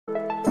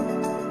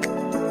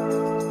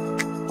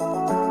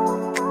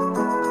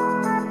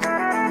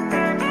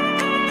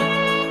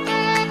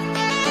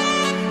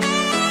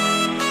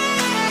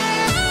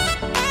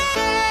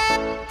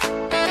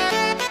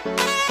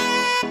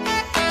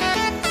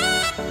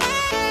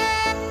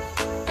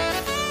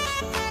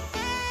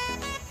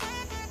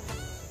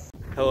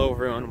Hello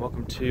everyone,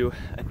 welcome to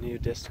a new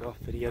disc golf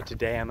video.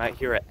 Today I'm out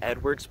here at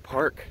Edwards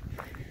Park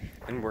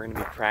and we're going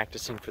to be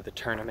practicing for the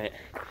tournament,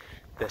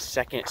 the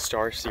second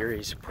Star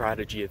Series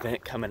Prodigy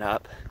event coming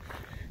up.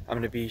 I'm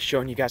going to be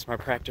showing you guys my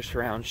practice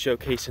round,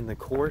 showcasing the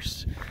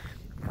course.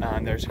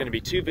 There's going to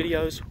be two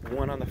videos,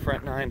 one on the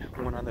front nine,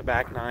 one on the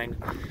back nine.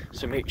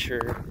 So make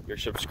sure you're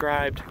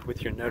subscribed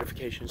with your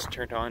notifications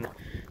turned on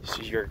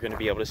so you're going to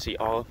be able to see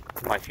all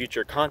my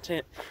future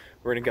content.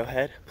 We're going to go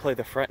ahead, play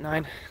the front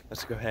nine.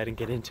 Let's go ahead and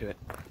get into it.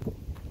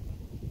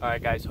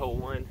 Alright guys, hole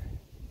one,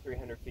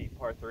 300 feet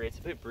par 3. It's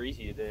a bit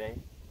breezy today.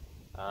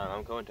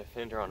 I'm going to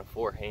fender on a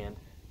forehand.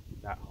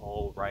 That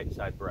whole right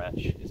side brush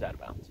is out of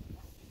bounds.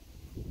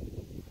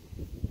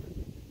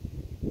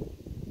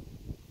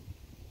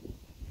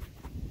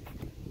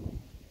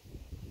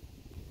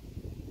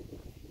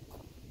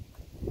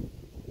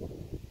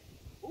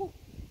 Ooh.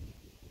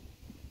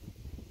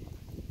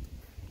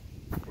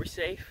 We're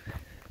safe.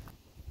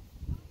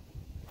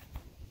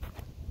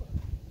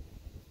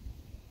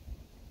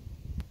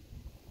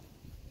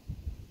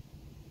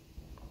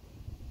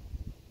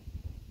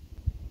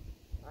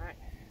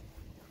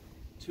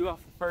 Two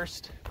off the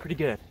first, pretty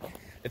good.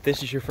 If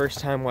this is your first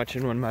time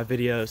watching one of my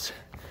videos,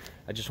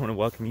 I just want to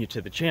welcome you to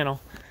the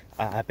channel.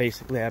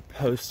 Basically, I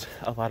post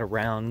a lot of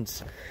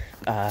rounds,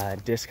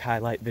 disc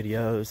highlight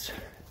videos,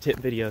 tip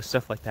videos,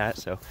 stuff like that.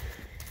 So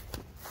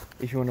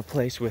if you want a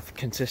place with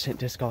consistent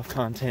disc golf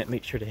content,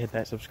 make sure to hit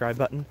that subscribe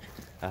button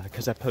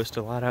because I post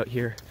a lot out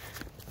here.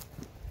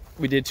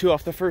 We did two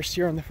off the first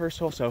here on the first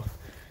hole, so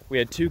we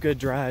had two good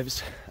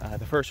drives.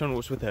 The first one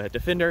was with a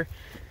Defender,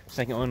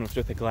 second one was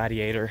with a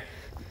Gladiator.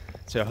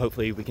 So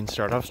hopefully we can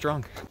start off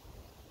strong.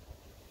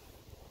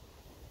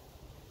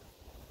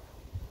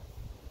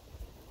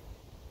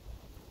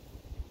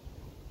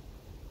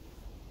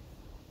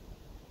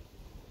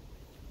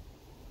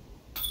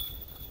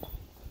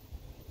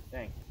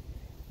 Dang.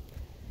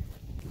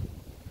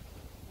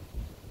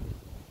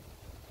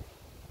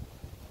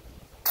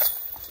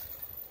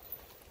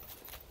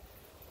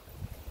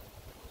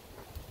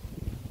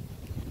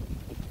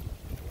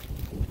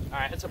 All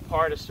right, it's a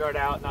par to start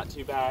out, not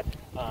too bad.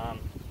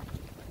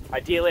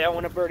 Ideally, I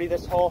want to birdie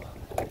this hole.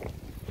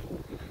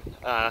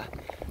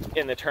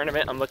 In the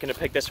tournament, I'm looking to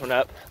pick this one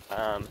up.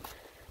 I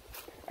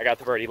got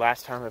the birdie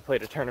last time I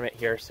played a tournament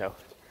here, so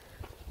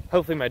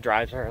hopefully my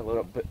drives are a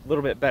little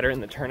bit better in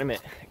the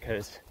tournament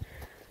because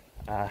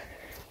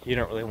you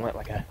don't really want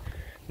like a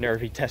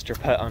nervy tester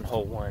putt on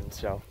hole one.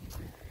 So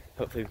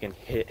hopefully we can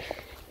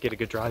get a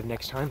good drive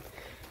next time.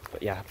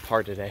 But yeah,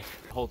 par today.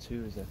 Hole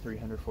two is a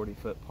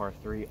 340-foot par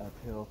 3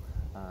 uphill.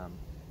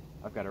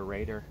 I've got a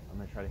Raider. I'm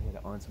going to try to hit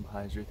it on some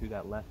hyzer through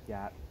that left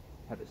gap,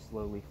 have it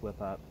slowly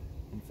flip up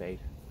and fade.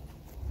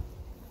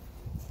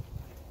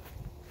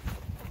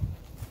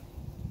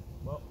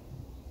 Well,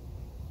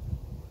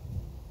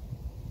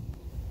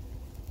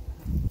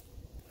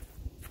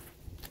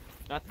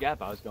 not the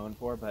gap I was going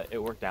for, but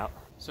it worked out.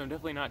 So I'm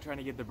definitely not trying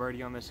to get the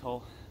birdie on this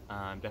hole.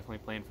 I'm definitely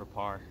playing for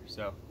par,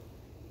 so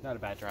not a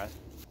bad drive.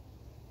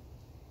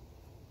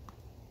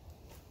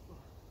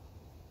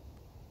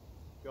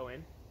 Go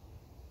in.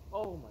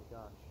 Oh my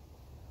gosh,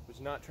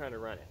 was not trying to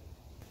run it.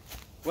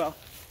 Well,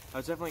 I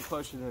was definitely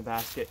closer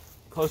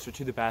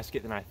to the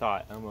basket than I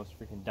thought. I almost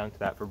freaking dunked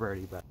that for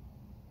birdie, but.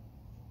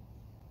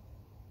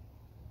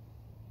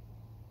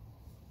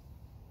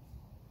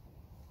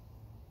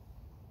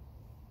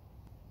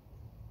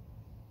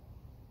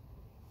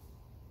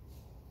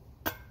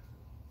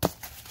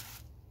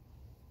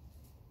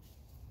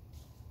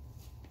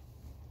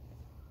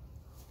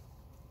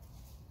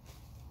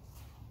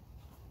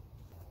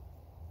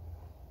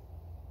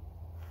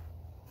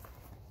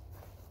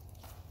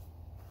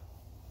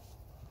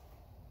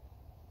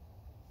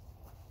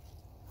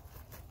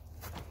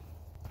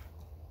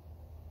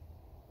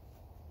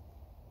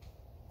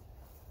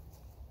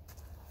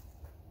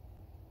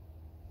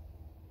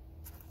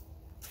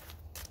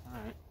 All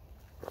right.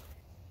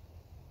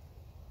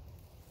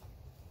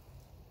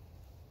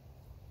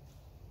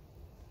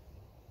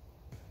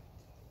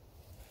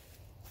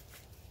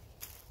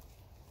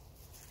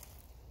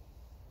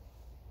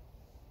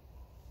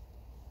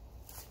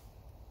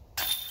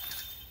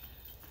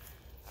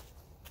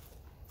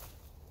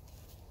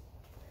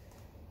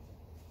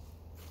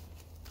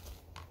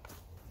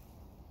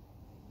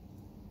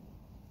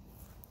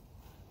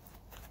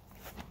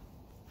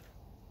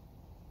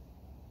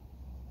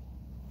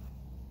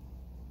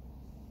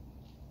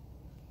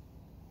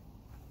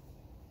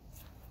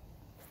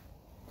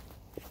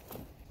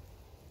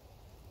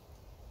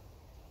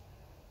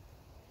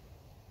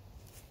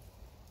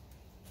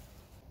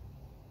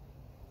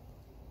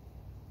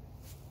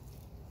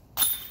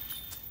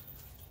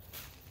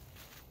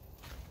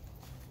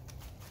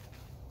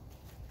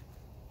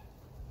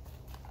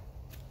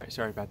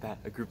 Sorry about that.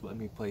 A group let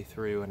me play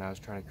through and I was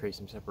trying to create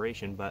some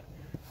separation, but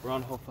we're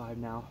on hole 5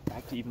 now,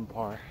 back to even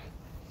par.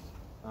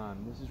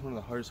 This is one of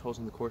the hardest holes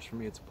in the course for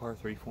me. It's a par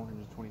 3,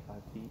 425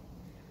 feet.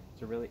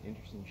 It's a really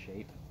interesting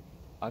shape.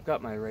 I've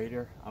got my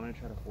Raider. I'm going to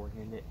try to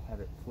forehand it,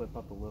 have it flip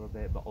up a little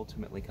bit, but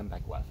ultimately come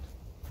back left.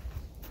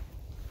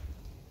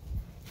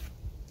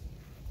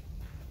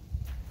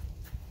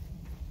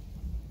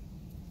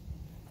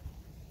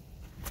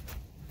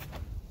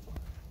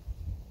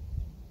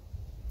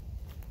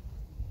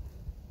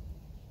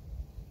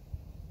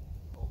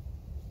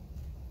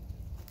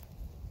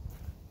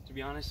 to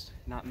be honest,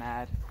 not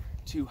mad.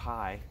 Too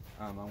high.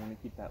 I want to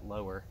keep that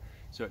lower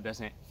so it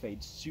doesn't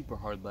fade super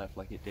hard left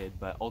like it did,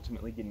 but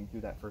ultimately getting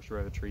through that first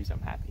row of trees,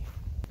 I'm happy.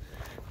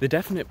 The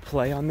definite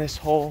play on this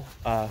hole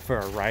for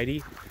a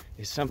righty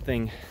is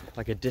something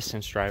like a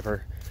distance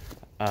driver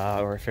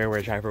or a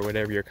fairway driver,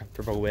 whatever you're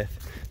comfortable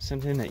with.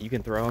 Something that you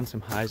can throw on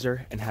some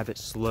hyzer and have it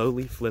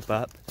slowly flip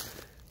up,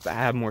 but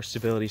have more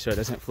stability so it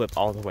doesn't flip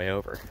all the way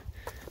over.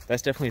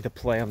 That's definitely the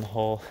play on the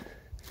hole.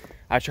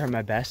 I tried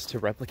my best to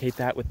replicate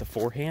that with the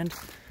forehand.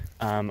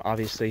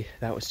 Obviously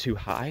that was too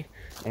high.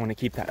 I want to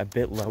keep that a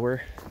bit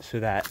lower so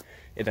that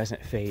it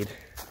doesn't fade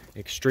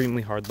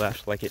extremely hard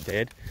left like it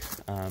did,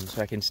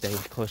 so I can stay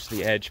close to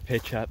the edge,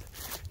 pitch up,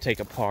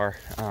 take a par.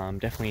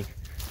 Definitely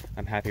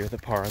I'm happy with the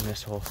par on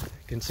this hole,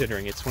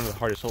 considering it's one of the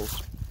hardest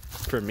holes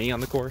for me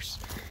on the course.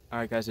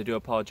 Alright guys, I do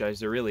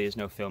apologize, there really is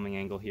no filming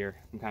angle here.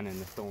 I'm kind of in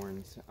the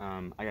thorns.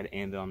 I got an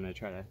anvil, I'm going to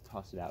try to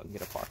toss it out and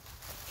get a par.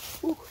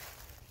 Whew.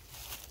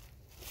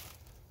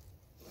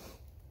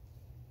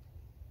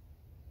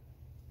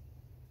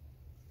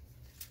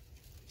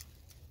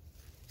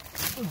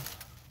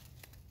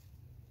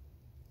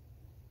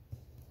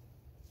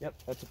 Yep,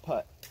 that's a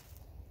putt.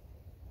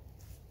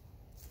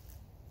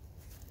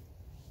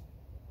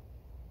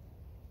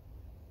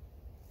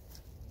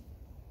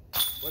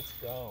 Let's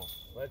go.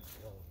 Let's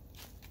go.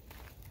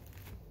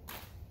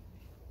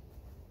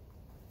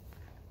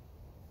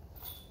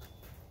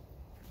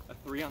 A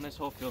 3 on this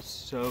hole feels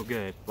so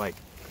good. Like,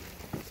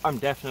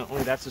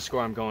 that's the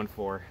score I'm going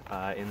for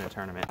in the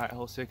tournament. All right,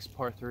 hole 6,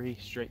 par 3,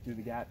 straight through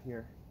the gap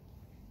here.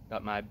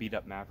 Got my beat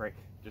up Maverick.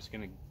 Just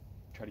gonna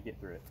try to get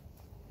through it.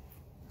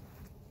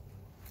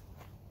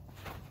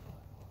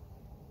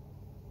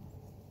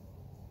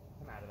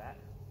 Come out of that.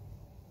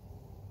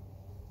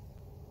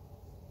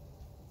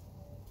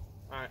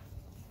 All right,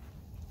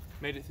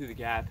 made it through the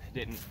gap.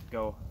 Didn't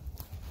go.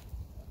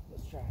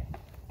 Let's try it.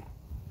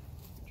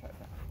 Try it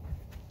back.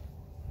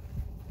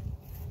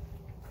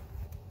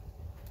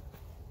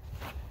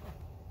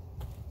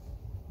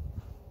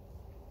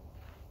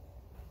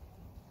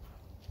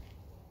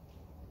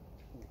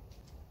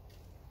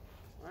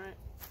 Alright.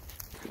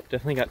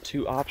 Definitely got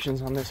two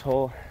options on this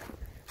hole,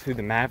 through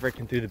the Maverick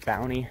and through the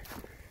Bounty.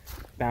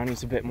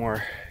 Bounty's a bit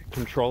more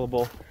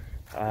controllable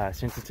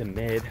since it's a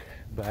mid,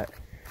 but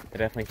I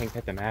definitely think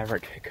that the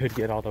Maverick could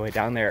get all the way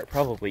down there. It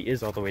probably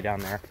is all the way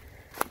down there,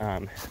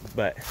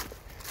 but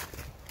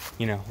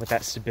you know, with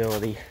that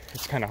stability,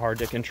 it's kind of hard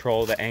to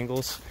control the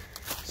angles.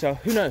 So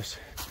who knows?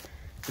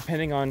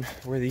 Depending on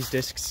where these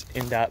discs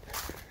end up,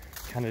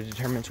 kind of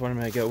determines what I'm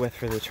going to go with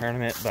for the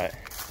tournament, but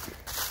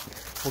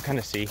we'll kind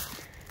of see.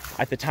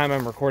 At the time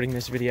I'm recording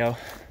this video,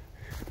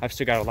 I've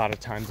still got a lot of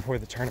time before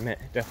the tournament,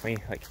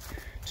 definitely like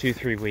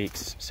 2-3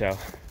 weeks. So,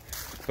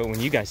 but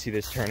when you guys see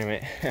this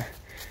tournament,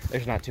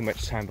 there's not too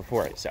much time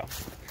before it. So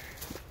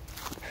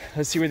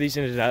let's see where these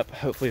ended up.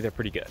 Hopefully they're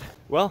pretty good.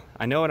 Well,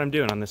 I know what I'm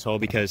doing on this hole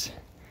because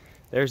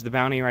there's the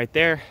Bounty right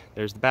there.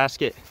 There's the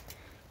basket.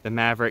 The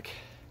Maverick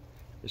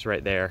is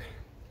right there.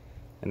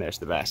 And there's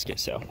the basket.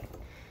 So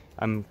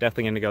I'm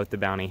definitely going to go with the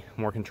Bounty.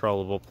 More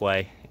controllable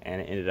play,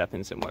 and it ended up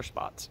in similar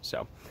spots.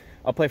 So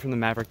I'll play from the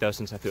Maverick though,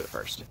 since I threw it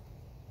first.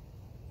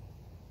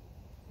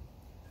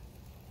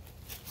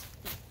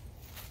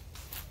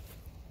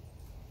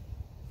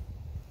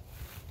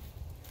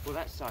 Well,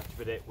 that sucked,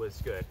 but it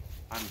was good.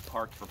 I'm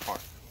parked for par.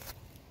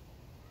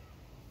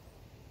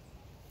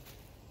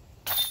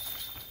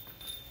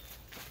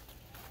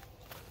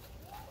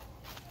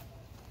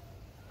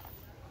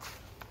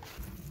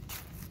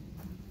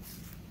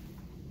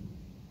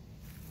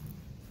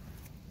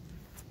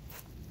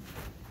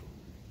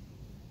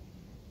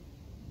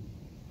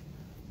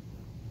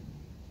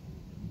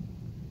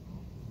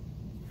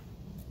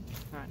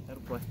 All right,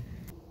 that'll play.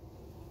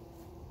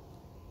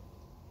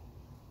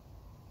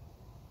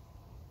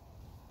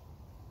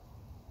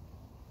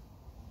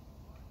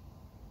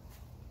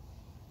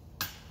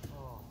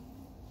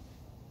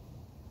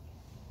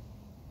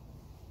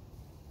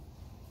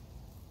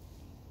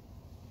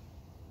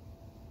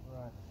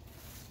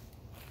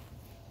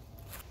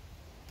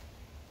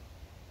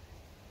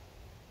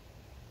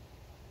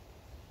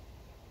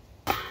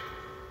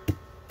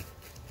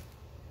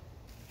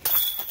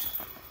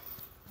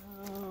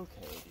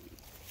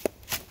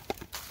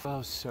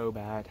 Oh, so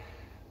bad.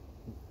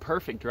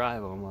 Perfect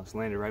drive almost.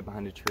 Landed right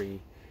behind a tree.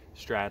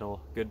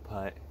 Straddle, good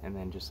putt, and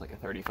then just like a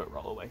 30-foot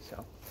roll away.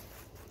 So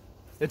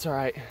it's all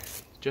right.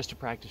 Just a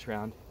practice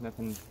round.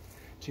 Nothing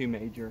too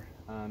major.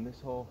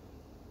 This hole,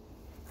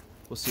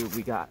 we'll see what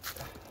we got.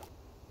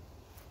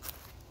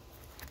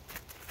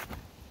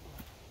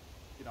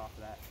 Get off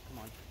of that.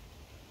 Come on.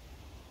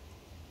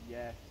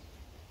 Yes.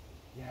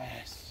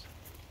 Yes.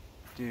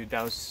 Dude,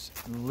 that was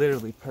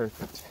literally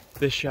perfect.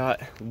 This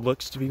shot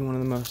looks to be one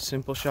of the most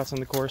simple shots on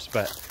the course,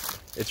 but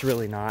it's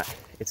really not.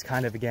 It's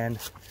kind of, again,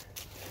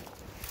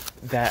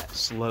 that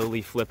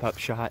slowly flip up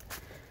shot.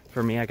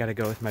 For me, I gotta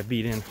go with my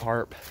beat in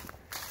harp.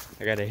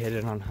 I gotta hit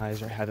it on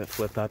hyzer, have it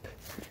flip up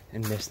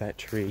and miss that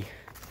tree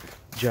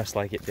just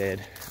like it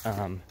did.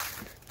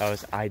 That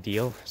was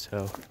ideal,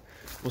 so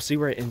we'll see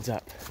where it ends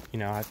up. You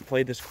know, I've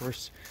played this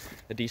course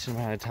a decent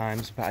amount of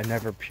times, but I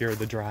never pured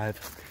the drive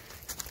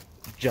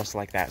just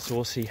like that. So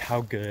we'll see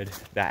how good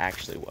that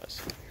actually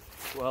was.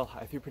 Well,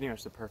 I threw pretty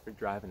much the perfect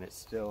drive and it's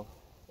still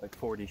like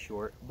 40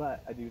 short,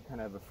 but I do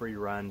kind of have a free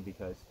run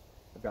because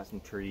I've got some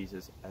trees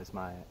as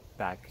my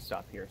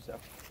backstop here, so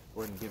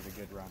we're gonna give it a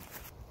good run.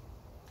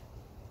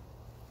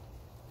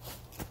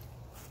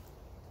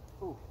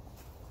 Ooh.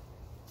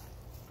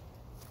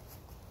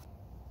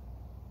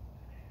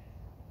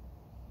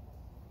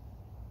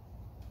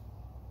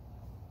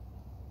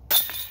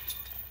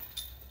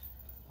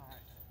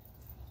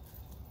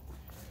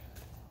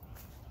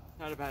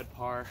 Not a bad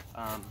par.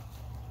 I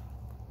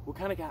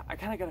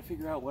kind of got to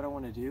figure out what I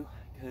want to do,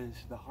 because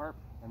the harp,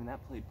 I mean,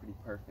 that played pretty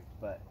perfect,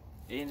 but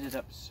it ended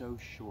up so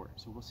short.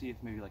 So we'll see if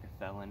maybe like a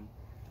felon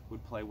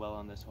would play well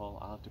on this hole.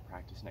 I'll have to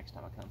practice next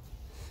time I come.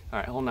 All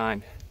right, hole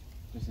 9,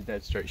 just a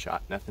dead straight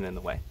shot, nothing in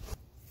the way.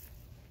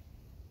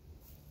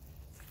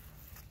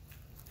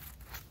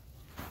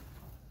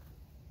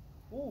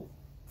 Ooh.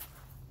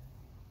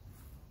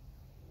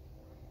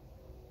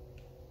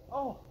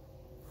 Oh,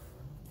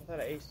 I thought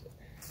I aced it.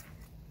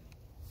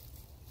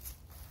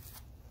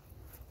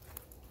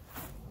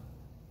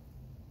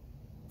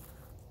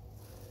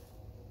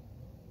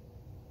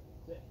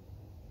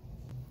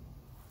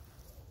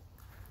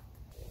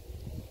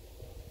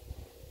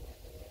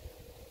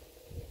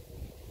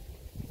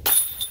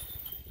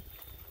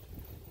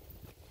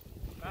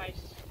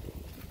 Nice.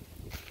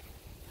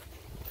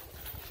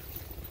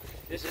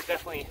 This is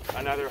definitely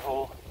another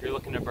hole if you're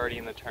looking to birdie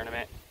in the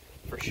tournament.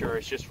 For sure,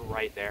 it's just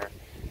right there.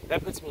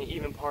 That puts me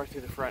even par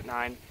through the front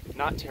 9.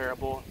 Not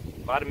terrible.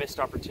 A lot of missed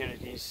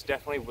opportunities.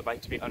 Definitely would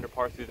like to be under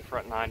par through the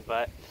front 9,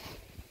 but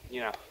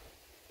you know,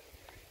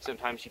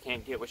 sometimes you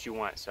can't get what you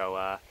want.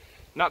 So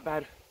not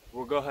bad.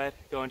 We'll go ahead,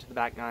 go into the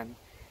back 9.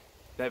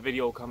 That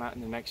video will come out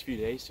in the next few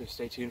days, so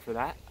stay tuned for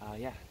that.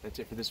 Yeah, that's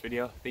it for this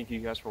video. Thank you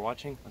guys for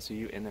watching. I'll see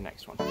you in the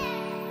next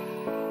one.